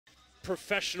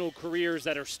professional careers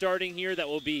that are starting here that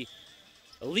will be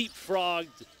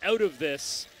leapfrogged out of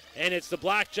this. And it's the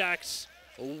Blackjacks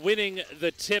winning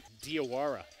the tip.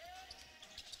 Diawara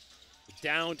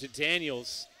down to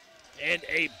Daniels. And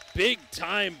a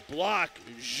big-time block,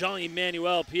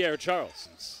 Jean-Emmanuel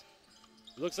Pierre-Charles.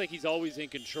 Looks like he's always in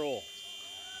control.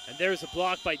 And there's a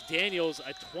block by Daniels,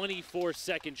 a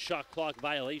 24-second shot clock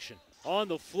violation. On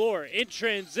the floor, in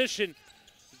transition,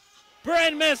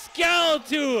 Brent Mescal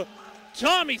to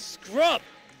Tommy Scrubb,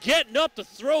 getting up to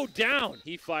throw down.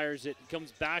 He fires it,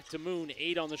 comes back to Moon,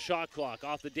 8 on the shot clock,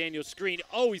 off the Daniels screen.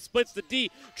 Oh, he splits the D,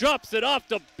 drops it off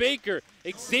to Baker,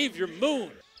 Xavier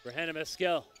Moon. For Hannah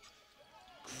Mescal.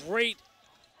 Great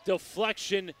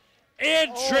deflection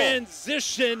and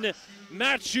transition.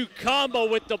 Matthew Kamba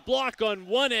with the block on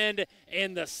one end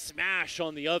and the smash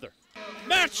on the other.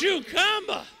 Matthew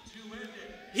Kamba,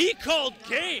 he called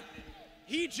game.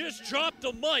 He just dropped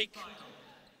the mic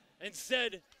and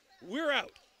said, "We're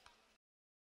out."